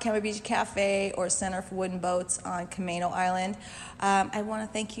Park, Camel Beach Cafe, or Center for Wooden Boats on Camano Island. I want to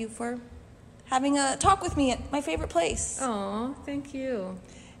thank you for having a talk with me at my favorite place. Oh, thank you.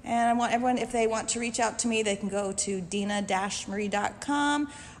 And I want everyone, if they want to reach out to me, they can go to dena-marie.com.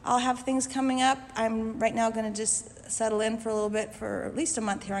 I'll have things coming up. I'm right now going to just settle in for a little bit for at least a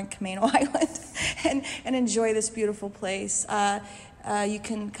month here on Camano Island and enjoy this beautiful place. You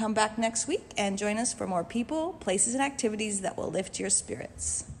can come back next week and join us for more people, places, and activities that will lift your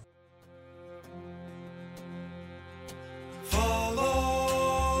spirits. Follow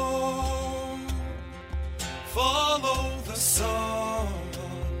the sun,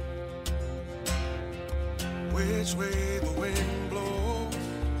 which way the wind blows,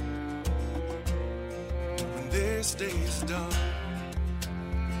 this day's done.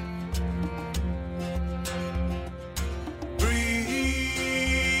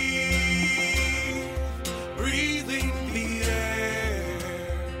 Breathing the air.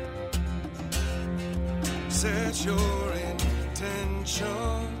 Set your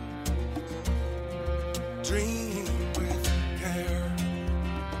intention. Dream with care.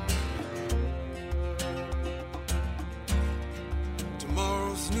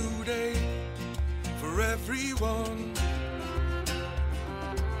 Tomorrow's new day for everyone.